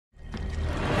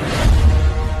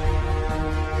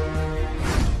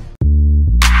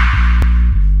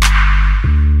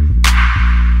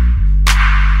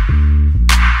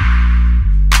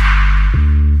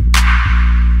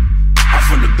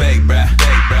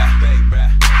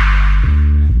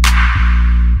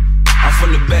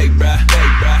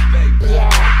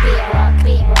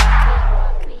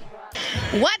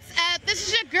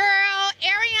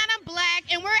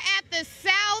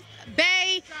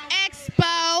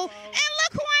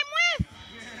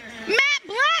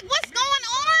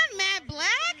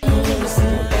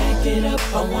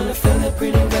I feel it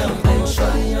pretty well, baby.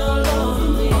 Shorty all over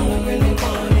me. All I really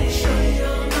want is shorty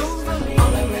all over me.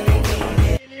 All I really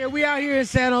need. Yeah, we out here in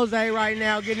San Jose right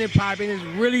now, getting it popping. It's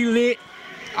really lit.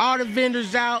 All the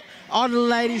vendors out, all the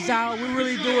ladies out. We're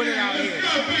really doing it out here.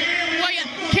 Well,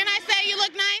 can I say you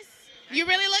look nice? You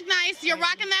really look nice. You're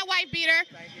rocking that white beater.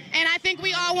 And I think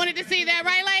we all wanted to see that,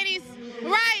 right, ladies?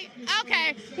 Right?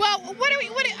 Okay. Well, what are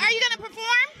you going to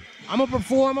perform? I'm going to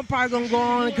perform. I'm probably going to go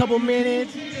on in a couple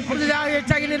minutes. I'm just out here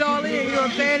taking it all in, you know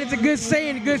what I'm saying? It's a good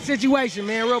scene, a good situation,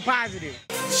 man, real positive.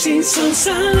 She's so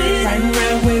solid. Riding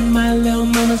around with my little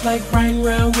mamas like riding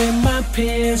around with my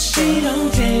pants. She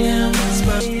don't jam.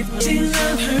 She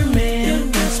love her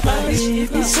man. That's why she's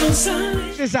so solid.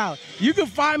 Check this out. You can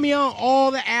find me on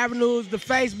all the avenues, the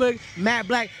Facebook, Matt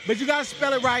Black, but you gotta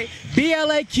spell it right.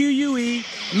 BLAQUE,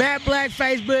 Matt Black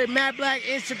Facebook, Matt Black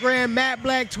Instagram, Matt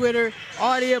Black Twitter,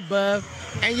 all the above.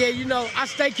 And yeah, you know, I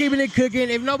stay keeping it cooking.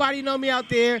 If nobody know me out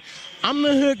there, I'm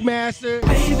the hook master.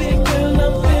 Baby girl,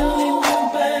 I'm feeling you,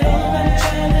 but all I'm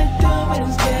trying to do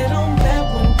is get on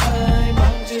that one time.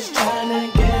 I'm just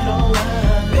trying to get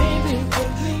online. Baby, put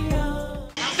me on.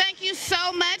 Thank you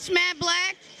so much, Matt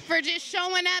Black, for just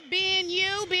showing up, being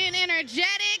you, being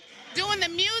energetic, doing the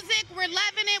music. We're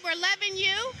loving it. We're loving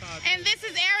you. And this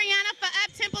is Ariana for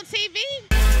Uptempo TV.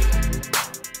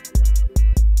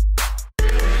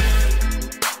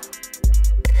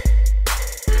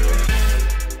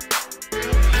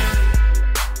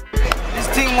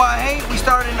 Team Why Hate, we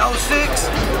started in 06.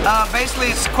 Basically,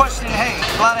 it's questioning hate.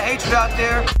 A lot of hatred out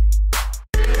there.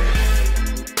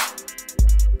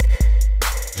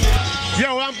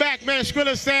 Yo, I'm back, man.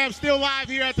 Skrilla Sam, still live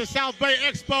here at the South Bay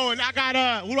Expo, and I got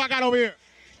who do I got over here?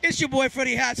 It's your boy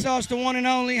Freddie Hot Sauce, the one and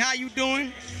only. How you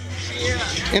doing? Yeah.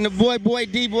 And the boy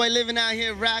D-Boy living out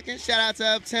here rocking. Shout out to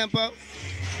Uptempo.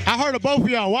 I heard of both of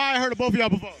y'all. Why I heard of both of y'all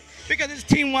before? Because it's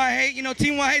Team Why Hate. You know,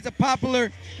 Team Why Hate's a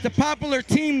popular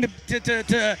team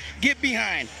to get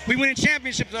behind. We winning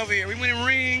championships over here. We winning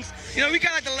rings. You know, we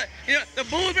kind of like the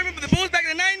Bulls. Remember the Bulls back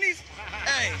in the 90s?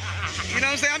 Hey, you know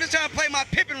what I'm saying? I'm just trying to play my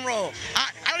Pippen role. I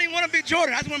don't even want to be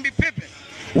Jordan. I just want to be Pippen.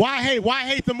 Why hate? Why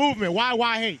hate the movement?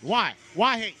 Why hate? Why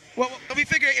hate? Well, we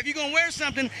figure if you're gonna wear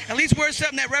something, at least wear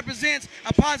something that represents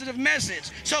a positive message.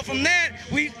 So from that,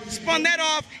 we spun that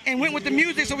off and went with the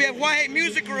music. So we have Why Hate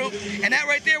Music Group, and that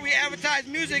right there, we advertise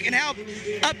music and help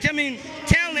upcoming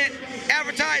talent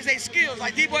advertise their skills.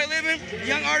 Like D-Boy Living,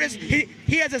 young artist, he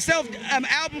has a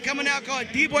album coming out called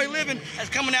D-Boy Living that's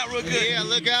coming out real good. Yeah,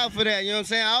 look out for that, you know what I'm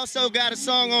saying? I also got a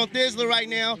song on Thizzler right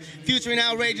now featuring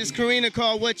Outrageous Karina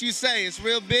called What You Say. It's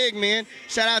real big, man.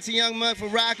 Shout out to Young Muck for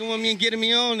rocking with me and getting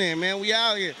me on there, man. We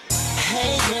out here.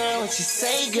 Hey girl, what you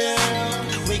say, girl?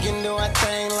 We can do our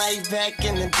thing like back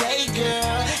in the day,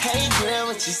 girl. Hey girl,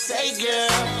 what you say, girl?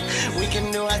 We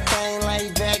can do our thing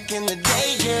like back in the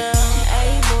day, girl.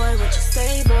 Hey boy, what you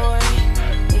say, boy?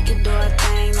 We can do our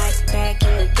thing like back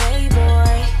in the day,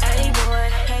 boy. Hey boy,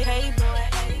 hey boy,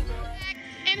 hey boy.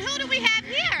 And who do we have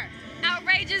here?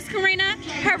 Outrageous Karina,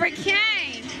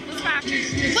 Hurricane. What's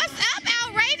poppin'? What's up,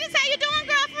 Outrageous? How you doing,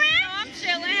 girlfriend? I'm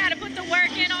chilling. Had to put the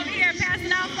work in over here,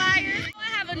 passing out flyers. I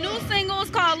have a new single. It's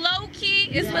called Low Key.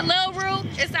 It's with Lil Ru.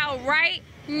 It's out right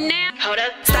now. Hold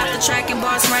up. Stop the track and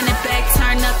boss running back.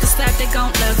 Turn up the slap, they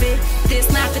gon' love it.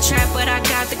 This not the trap, but I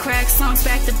got the crack songs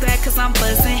back to back cause I'm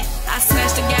buzzing. I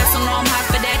smashed the gas, so know I'm hot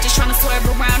for that. Just tryna swerve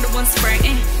around the one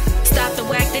sprinting. Stop the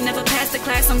whack, they never passed the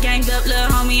class. I'm ganged up, little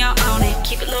homie, I own it.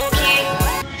 Keep it low key.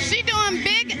 She doing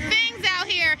big things out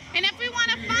here. And if we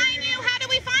wanna find you, how do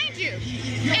we find you?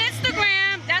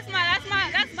 Instagram, that's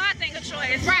my thing of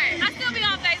choice. Right. I still be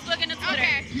on Facebook and Twitter.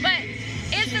 Okay. But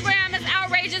Instagram is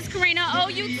Outrageous Karina,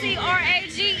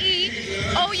 OUTRAGEOUS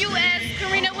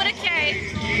Karina with a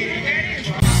K. There it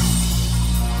is.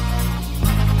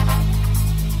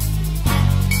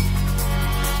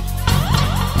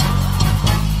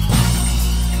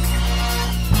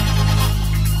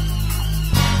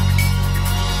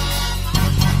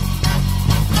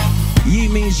 Yee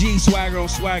means G, swagger on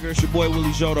swagger. It's your boy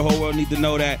Willie Joe. The whole world need to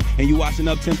know that. And you watching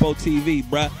Uptempo TV,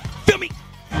 bruh. Feel me?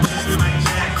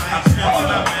 Hold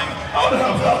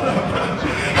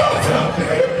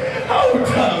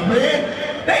up, man.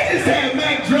 They just had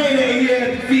Mac Dre here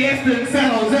at the Fiesta in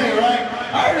San Jose, right?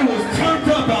 I heard it was turned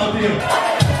up out there.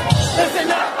 Listen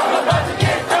up, I'm about to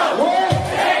get through. What?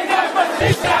 There ain't nothing but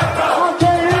this guy, bro.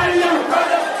 Right now,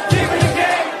 brother. Keeping the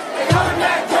game. They coming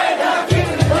Mac Dre, now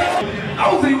keeping the game. I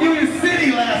was in Union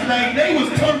City last night. They was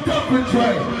turned up with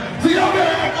Dre. So y'all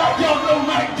better act like y'all know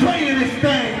Mac Dre in this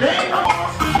thing, man.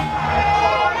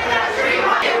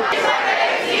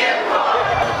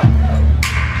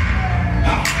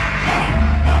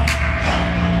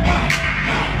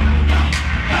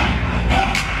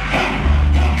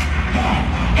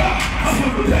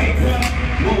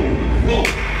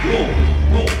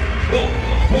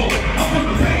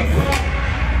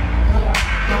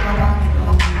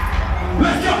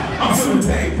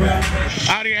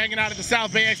 hanging out at the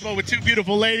South Bay Expo with two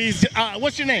beautiful ladies.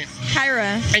 What's your name?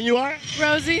 Kyra. And you are?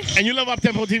 Rosie. And you love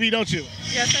Uptempo TV, don't you?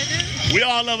 Yes, I do. We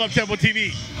all love Uptempo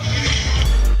TV.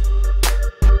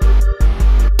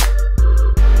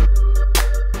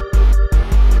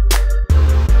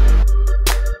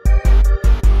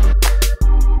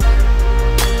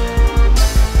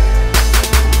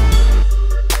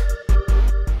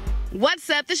 What's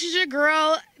up? This is your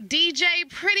girl, DJ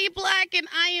Pretty Black, and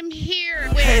I am here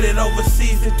with... Headed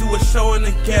overseas to do a show in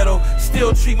the ghetto.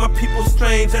 Still treat my people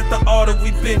strange after all that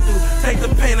we've been through. Take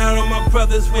the pain out of my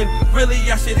brothers when really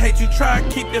I should hate you. Try to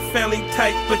keep your family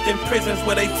tight, but in prisons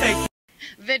where they take you.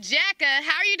 The Jacka.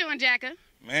 How are you doing, Jacka?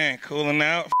 Man, cooling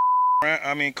out.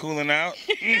 Cooling out.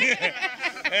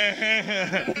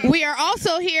 We are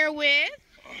also here with...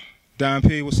 Don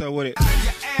P, what's up with it? I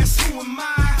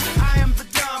am the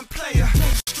Don player,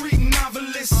 street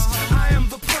novelist. I am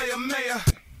the player mayor.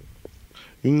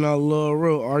 You know, Lil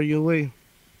Real, arguably.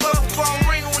 Phone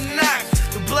ring or not,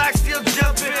 the black still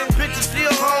jumping, bitches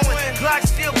still hoeing, Glock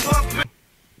still pumping.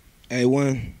 Hey,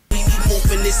 one. We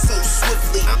moving it so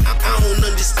swiftly. I don't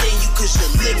understand you cause your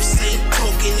lips ain't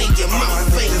talking and your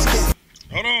mouth ain't moving.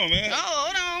 Hold on, man. Oh,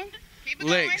 hold on.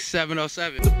 Lick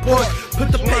 707. Boy,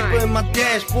 put the paper in my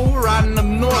dashboard, riding up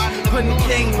north, putting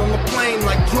king on the plane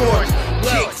like George.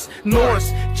 Kicks,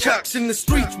 Norris, Chucks in the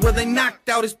streets where they knocked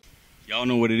out his... Y'all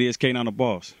know what it is, K9 the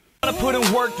boss. Gotta put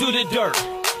in work through the dirt.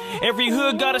 Every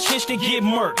hood got a chance to get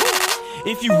murked.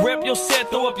 If you rep your set,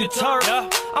 throw up your turf.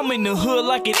 I'm in the hood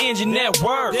like an engine that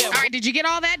works. All right, did you get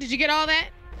all that? Did you get all that?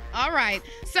 All right.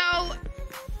 So,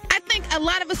 I think a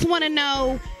lot of us want to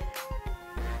know...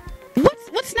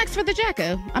 What's next for the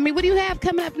Jacka? I mean, what do you have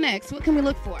coming up next? What can we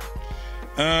look for?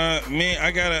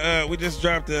 We just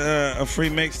dropped a free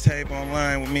mixtape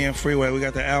online with me and Freeway. We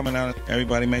got the album out.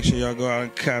 Everybody make sure y'all go out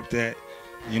and cop that.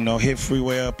 You know, hit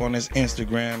Freeway up on his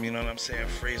Instagram, you know what I'm saying?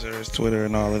 Freezer, his Twitter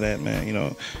and all of that, man. You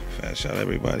know, fast shout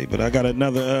everybody. But I got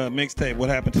another mixtape, What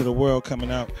Happened to the World, coming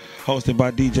out, hosted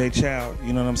by DJ Child.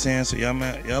 You know what I'm saying? So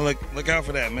y'all look out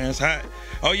for that, man. It's hot.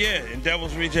 Oh yeah, and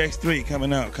Devil's Rejects 3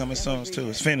 coming out, coming soon too.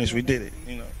 It's finished, we did it.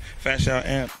 You know, fast shout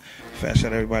Amp, fast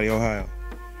shout everybody, Ohio.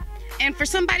 And for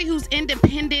somebody who's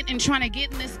independent and trying to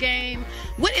get in this game,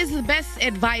 what is the best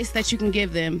advice that you can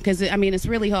give them? Because, I mean, it's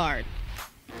really hard.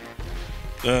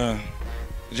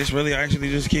 Just really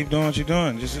actually just keep doing what you're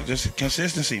doing. Just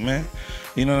consistency, man.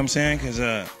 You know what I'm saying? Because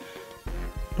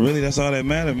really that's all that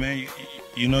matters, man.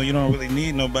 You know, you don't really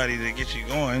need nobody to get you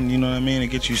going, you know what I mean, to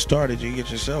get you started. You get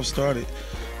yourself started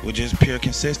with just pure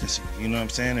consistency, you know what I'm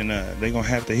saying? And they're going to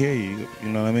have to hear you, you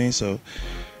know what I mean? So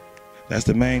that's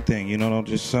the main thing, you know, don't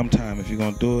just sometime. If you're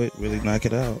going to do it, really knock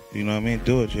it out. You know what I mean?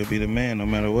 Do it. You'll be the man no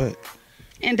matter what.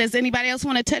 And does anybody else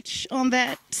want to touch on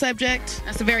that subject?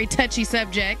 That's a very touchy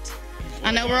subject.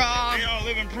 I know we're all... They all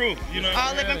living proof, you know?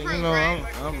 All living proof, you know, right?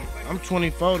 I'm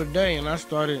 24 today, and I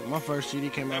started, my first CD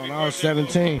came out when I was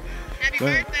 17. Happy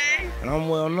birthday. And I'm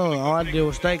well known. All I did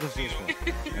was stay consistent.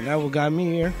 And that what got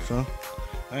me here, so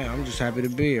hey, I'm just happy to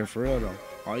be here, for real though.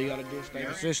 All you gotta do is stay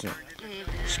consistent.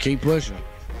 Just keep pushing.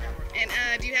 And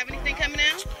do you have anything coming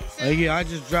out? Yeah, I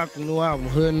just dropped a new album,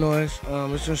 Hood Noise.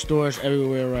 It's in stores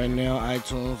everywhere right now,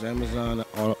 iTunes, Amazon,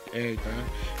 everything.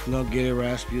 You know, get it,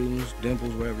 Rasputin's,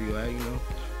 Dimples, wherever you at, you know.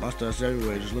 My stuff's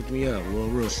everywhere. Just look me up, Lil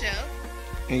Real.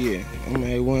 Yeah, I'm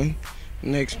A1.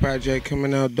 Next project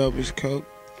coming out, Dope as Coke.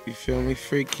 You feel me?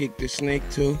 Free Kick the Snake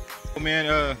too.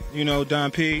 Man, you know, Don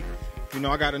P. You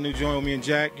know, I got a new joint with me and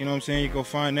Jack. You know what I'm saying? You go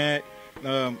find that.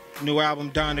 New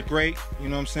album, Don the Great. You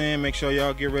know what I'm saying? Make sure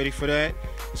y'all get ready for that.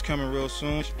 It's coming real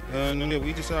soon.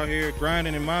 We just out here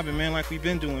grinding and mobbing, man, like we've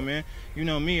been doing, man. You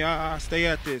know me, I stay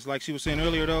at this. Like she was saying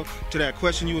earlier, though, to that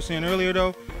question you were saying earlier,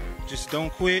 though, just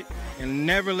don't quit and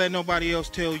never let nobody else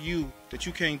tell you that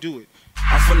you can't do it.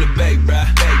 I'm from the Bay,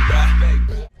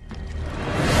 bruh.